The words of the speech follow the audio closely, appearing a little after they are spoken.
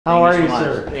How are Thank you, so much.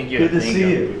 sir? Thank you. Good to Thank see you.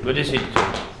 you. Good to see you too.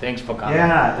 Thanks for coming.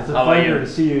 Yeah, it's a How are pleasure you? to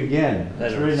see you again. It's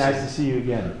Pleasure really to nice see to see you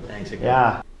again. Thanks again.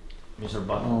 Yeah. Mr.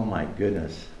 Butler. Oh my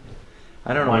goodness.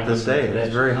 I don't know what to say.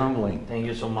 It's very humbling. Thank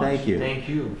you so much. Thank you. Thank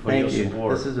you for Thank your you.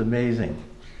 support. This is amazing.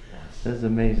 Yes. This is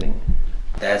amazing.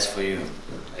 That's for you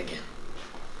again.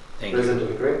 Thank you.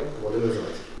 Президент України Володимир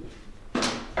Зеленський.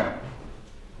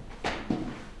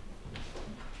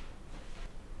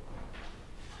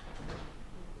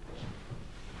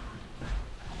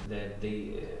 That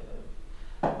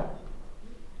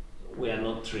we are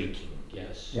not tricking,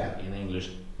 yes, Yeah. in English,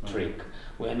 trick.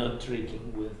 We are not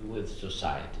tricking with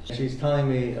society. She's telling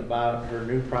me about her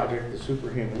new project, The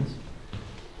Superhumans.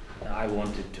 I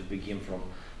wanted to begin from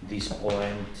this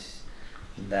point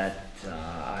that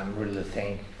I'm really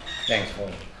thankful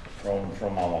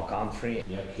from our country.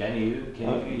 Yeah, can you?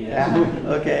 Yeah.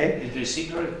 Okay. Is it a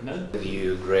secret? No.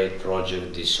 You great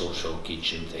project, this social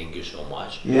kitchen. Thank you so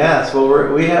much. Yes.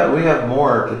 Well, we have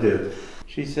more to do.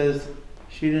 She says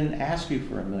she didn't ask you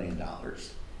for $1 million.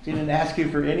 She didn't ask you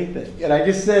for anything, and I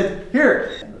just said,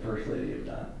 "Here." And the first lady have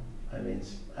done. I mean,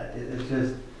 it's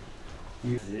just.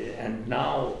 And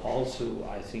now also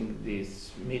I think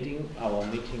this meeting, our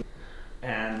meeting,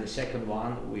 and the second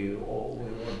one, we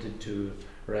wanted to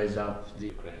raise up the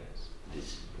Ukrainians this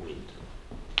winter.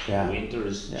 Yeah. Winter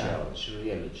is challenge,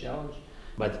 really challenge,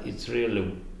 but it's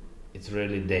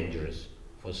really dangerous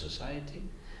for society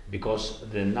because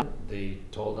they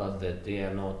told us that they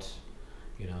are not,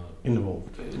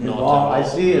 Involved. Not I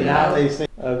see it now. Yeah. They say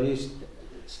of you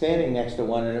standing next to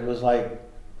one, and it was like,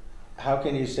 how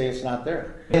can you say it's not there?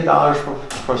 $1 for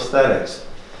prosthetics,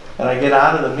 and I get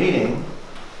out of the meeting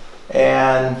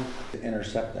and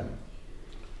intercept them.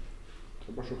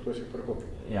 Треба, щоб хтось їх перехопив.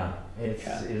 Yeah, it's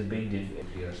big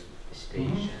difference.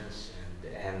 Stations and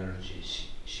energy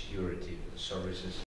security services.